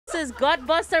This is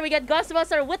GutBustr. We get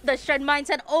GutBustr with the shirt.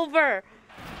 Mindset over.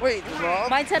 Wait, Rob?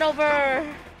 Mindset over.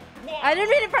 I didn't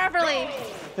read it properly.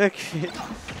 Okay.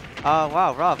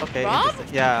 Wow, Rob. Okay. Rob?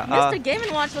 Yeah. Mr. Game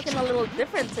 & Watch looking a little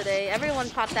different today. Everyone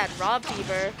caught that Rob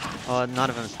fever. Oh, none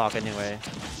of them talk anyway.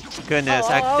 Goodness,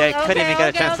 Oh, they couldn't even get a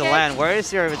okay, chance to land. Where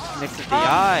is your mix of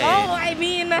DI? Oh, I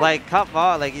mean... Like, come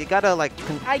on. Like, you gotta, like,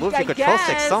 move your control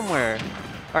stick somewhere.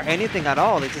 Or anything at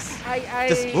all. Like,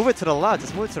 just move it to the left.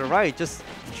 Just move it to the right. Just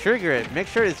trigger it. Make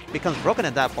sure it becomes broken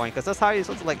at that point. Because that's how you're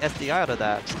supposed to, like, SDI out of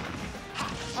that.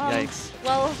 Yikes.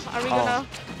 Well, are we gonna...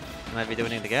 Might be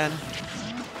doing it again.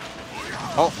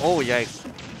 Oh, yikes.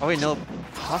 Oh, wait, no.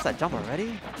 Lost that jump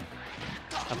already?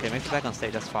 Okay, makes it back on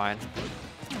stage. That's fine.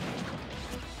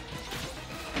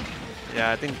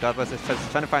 Yeah, I think GutBustr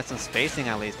is trying to find some spacing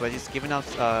at least, but he's giving up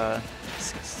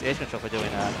stage control for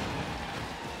doing that.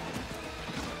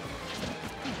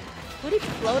 Booty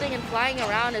floating and flying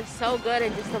around is so good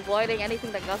and just avoiding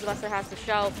anything that GutBustr has to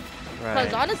show.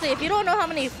 Because honestly, if you don't know how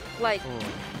many like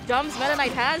jumps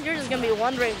Metaknight has, you're just gonna be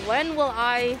wondering, when will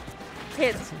I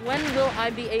hit? When will I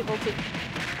be able to?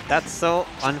 That's so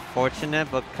unfortunate,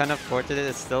 but kind of fortunate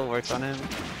it still works on him.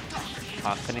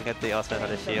 Oh, couldn't get the offset of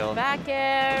the shield. Back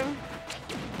air.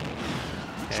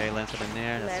 Okay, lands with a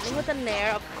nair. Landing with a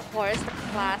nair, of course, the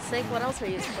classic. What else are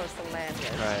you supposed to land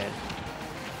with? Right.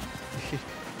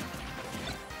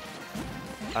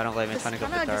 I don't blame him trying to go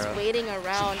for just waiting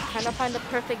around, trying to find the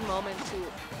perfect moment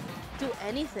to do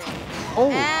anything. Oh,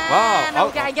 and wow.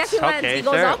 Okay, I guess he lands. He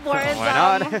goes upwards. Why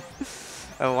not?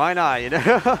 Why not, you know?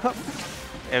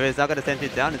 If it's not going to send you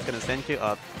down, it's going to send you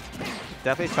up.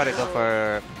 Definitely try to go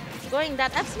for... Going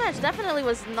that F smash definitely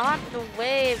was not the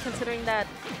wave, considering that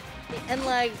the end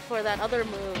leg for that other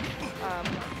move.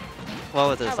 What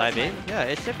was it, side B? Yeah,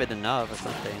 it should have been enough or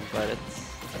something, but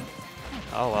it's...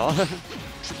 Oh well.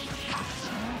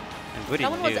 That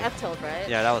one was F tilt, right?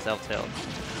 Yeah, that was F tilt.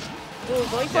 Ooh,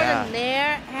 going for the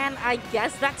nair, and I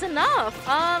guess that's enough.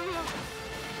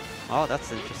 Oh, that's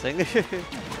interesting.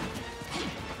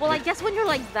 Well, I guess when you're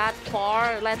like that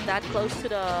far, like that close to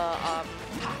the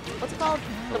what's it called?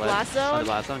 The blast zone. The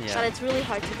blast zone, yeah. That it's really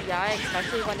hard to DI,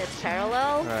 especially when it's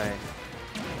parallel. Right.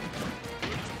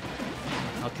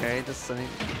 Okay, just something,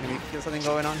 maybe get something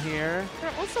going on here.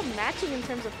 They're also matching in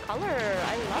terms of color.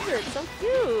 I love it. It's so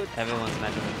cute. Everyone's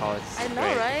matching the colors. I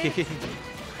know, right? It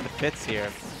fits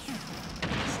here.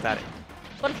 Static.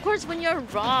 But of course, when you're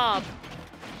Rob,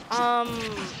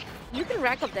 you can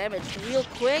rack up damage real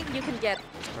quick. You can get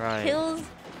kills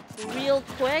real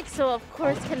quick. So of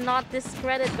course, cannot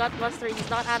discredit GutBustr. He's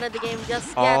not out of the game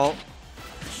just yet.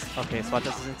 Okay, spot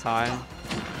this in time.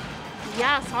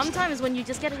 Yeah, sometimes when you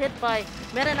just get hit by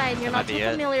Metaknight and you're not too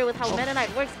familiar with how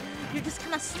Metaknight works, you're just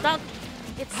kind of stuck.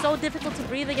 It's so difficult to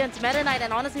breathe against Metaknight,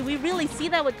 and honestly, we really see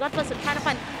that with GutBustr trying to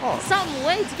find some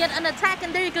way to get an attack,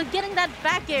 and there you go, getting that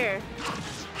back air.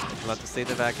 Love to see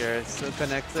the back air. It's so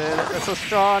connected. It's so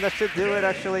strong. That should do it,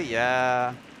 actually.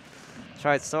 Yeah.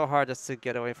 Tried so hard just to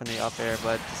get away from the up air,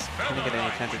 but just couldn't get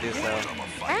any chance to do so.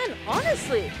 And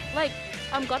honestly, like,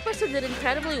 GutBustr did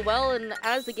incredibly well, and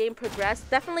as the game progressed,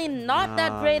 definitely not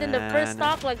that great in the first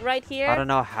stock, like right here. I don't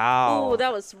know how. Ooh,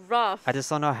 that was rough. I just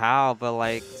don't know how, but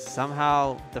like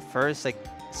somehow the first like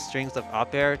strings of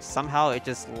up air, somehow it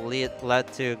just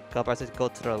led to GutBustr to go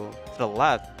to the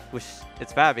left, which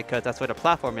it's bad because that's where the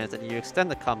platform is, and you extend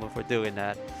the combo for doing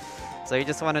that. So you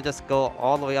just want to just go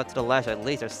all the way up to the ledge at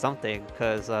least or something,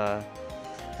 because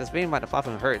being by the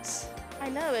platform hurts. I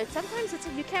know it. Sometimes it's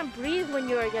like you can't breathe when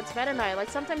you're against Metaknight. Like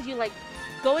sometimes you like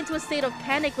go into a state of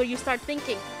panic where you start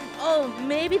thinking, oh,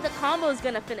 maybe the combo is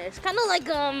gonna finish. Kind of like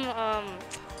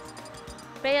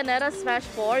Bayonetta Smash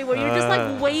 4, where you're just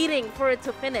like waiting for it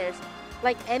to finish.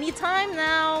 Like anytime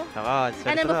now. Come on,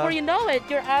 and then before you know it,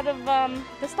 you're out of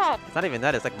the stock. It's not even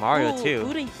that. It's like Mario too.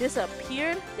 Booty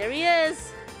disappeared. There he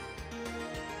is.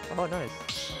 Oh, nice.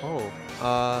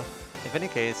 Oh, if any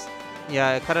case.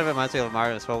 Yeah, it kind of reminds me of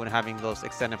Mario as well when having those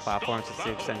extended platforms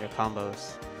to extend your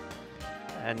combos.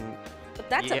 And but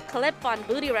that's a clip on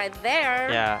Booty right there.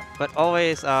 Yeah, but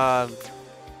always when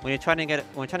you're trying to get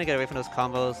away from those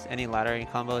combos, any laddering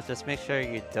combos, just make sure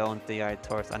you don't DI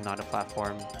towards another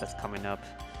platform that's coming up,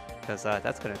 because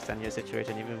that's gonna extend your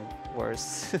situation even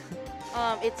worse.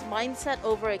 It's mindset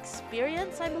over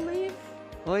experience, I believe.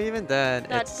 Well, even then,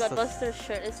 that GutBustr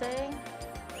shirt is saying.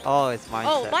 Oh, it's mindset.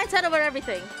 Oh, mindset over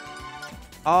everything.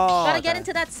 Oh, gotta get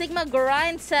into that Sigma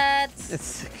grind set.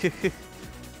 It's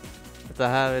that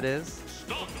how it is?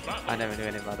 I never knew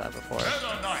anything about that before.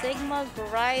 Sigma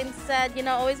grind set, you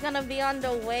know, always gonna be on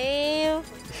the wave.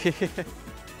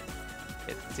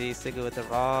 It's Sigma with the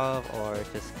Rob, or it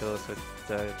just goes with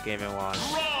the Game & Watch.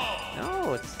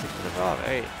 No, it's stick to the ball.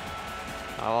 Hey,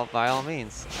 by all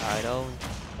means. I don't.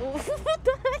 What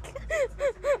the heck?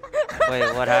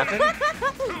 Wait, what happened?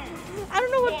 I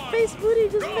don't know what face Booty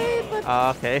just made, but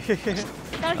Okay.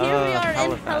 now here we are in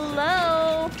Bastion.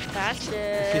 Hello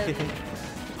Bastion.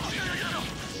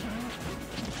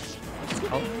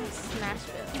 Oh.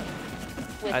 Smashville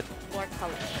with more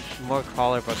color. More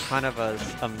color, but kind of a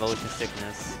motion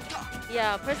sickness.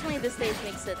 Yeah, personally this stage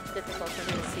makes it difficult for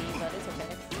me to see, but it's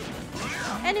okay.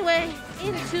 Anyway,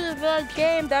 into the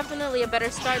game, definitely a better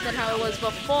start than how it was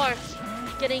before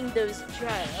getting those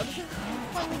jabs.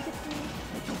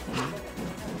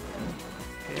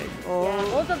 Okay. Oh. Yeah,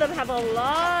 both of them have a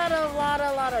lot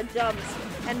of jumps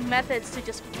and methods to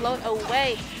just float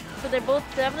away. So they're both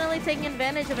definitely taking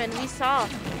advantage of it. And we saw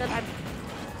that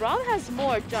Rob has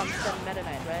more jumps than Meta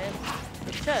Knight, right?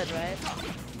 It should, right?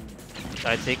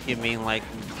 I think you mean like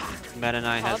Meta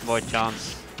Knight has more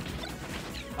jumps.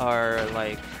 Or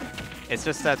like, it's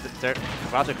just that the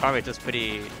Bowser Carve is just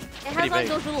pretty It has like big.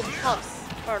 those little puffs.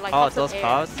 Or like Oh, puffs of those air.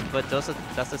 puffs? But that's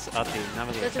just up B, not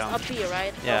really That's a just jump. up B,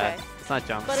 right? Yeah, Okay. it's not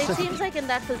jumps. But it seems like in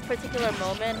that particular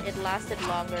moment, it lasted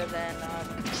longer than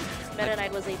Meta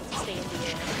Knight was able to stay in the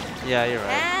air. Yeah, you're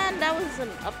right. And that was an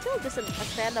up tilt, just a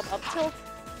stand-up up tilt.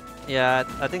 Yeah,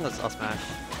 I think it was up smash.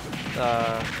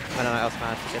 Meta Knight up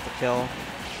smash to get the kill.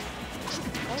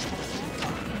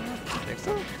 I think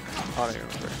so? Oh, I don't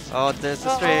remember. Oh, there's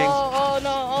the string. Oh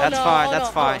no, That's fine, oh, that's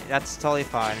no, fine. oh. That's totally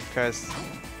fine, because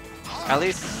at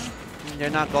least you're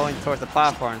not going towards the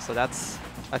platform, so that's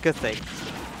a good thing.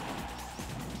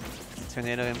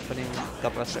 Tornado inputting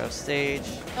GutBustr off stage.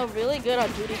 Oh, really good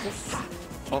on Booty just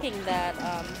kicking that,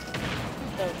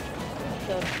 the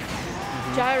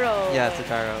gyro. Yeah, it's a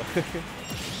gyro.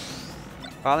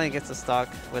 Finally gets the stock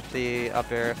with the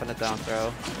up air from the down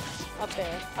throw.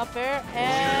 Up air,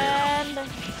 and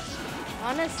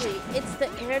honestly, it's the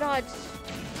air dodge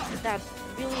that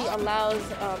really allows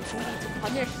Booty to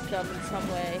punish them in some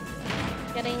way.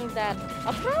 Getting that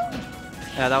up throw?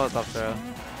 Yeah, that was up throw.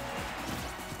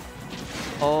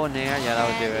 Oh, Nair, yeah, that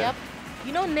would do it. Yep.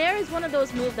 You know, Nair is one of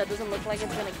those moves that doesn't look like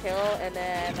it's gonna kill, and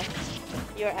then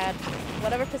you're at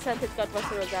whatever percentage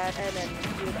GutBustr was at, and then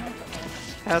you would end up.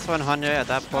 Past 100 at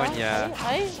that point, yeah.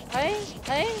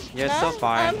 You're no, still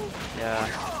fine. Yeah.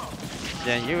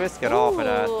 Then you risk it all for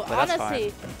that, but honestly,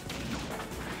 that's fine.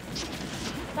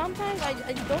 sometimes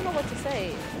I don't know what to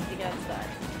say against that.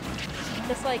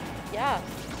 Just like, yeah.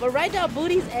 But right now,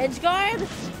 Booty's edge guard,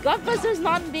 GutBustr's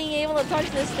not being able to touch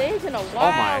this stage in a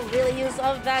while. Really use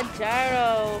of that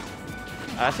gyro.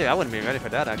 Actually, I wouldn't be ready for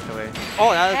that, actually.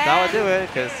 Oh, that would do it,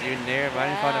 because you're near right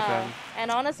in front of him.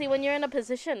 And honestly, when you're in a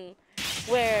position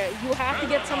where you have to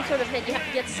get some sort of hit, you have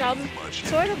to get some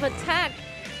sort of attack,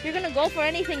 you're going to go for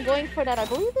anything going for that. I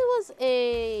believe it was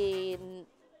a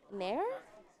Nair?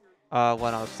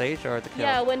 When on stage or the kill?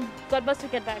 Yeah, when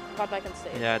GutBustr got back on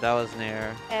stage. Yeah, that was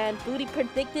Nair. And Booty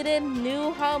predicted it,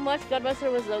 knew how much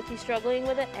GutBustr was low-key struggling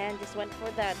with it, and just went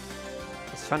for that.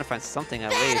 I was trying to find something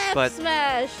at least, but...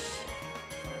 smash!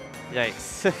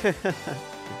 Yikes.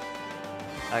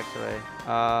 Actually,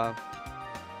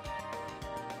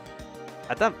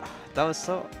 I thought that was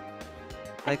so...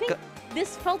 I think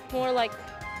this felt more like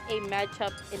a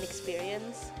matchup in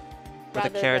experience. With a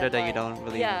character that you don't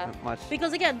really much.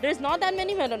 Because again, there's not that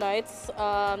many Meta Knights.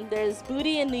 There's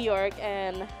Booty in New York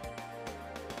and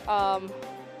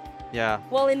yeah.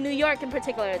 Well, in New York in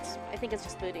particular, I think it's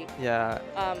just Booty. Yeah.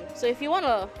 So if you want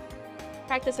to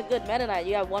practice a good Meta Knight,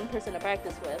 you have one person to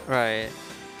practice with. Right.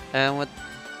 And with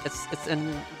it's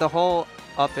in the whole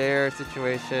up air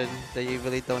situation that you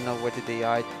really don't know where to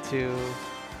DI to.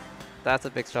 That's a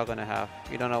big struggle to have.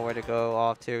 You don't know where to go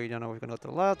off to. You don't know where you're going to go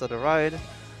to the left or the right.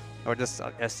 Or just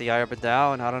SDI up and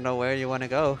down. I don't know where you want to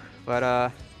go.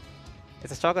 But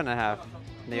it's a struggle to have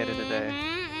at the end of the day.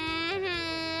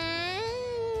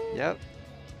 Yep.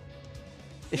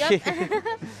 Yep.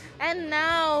 And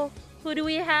now, who do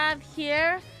we have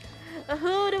here?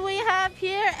 Who do we have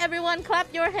here? Everyone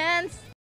clap your hands.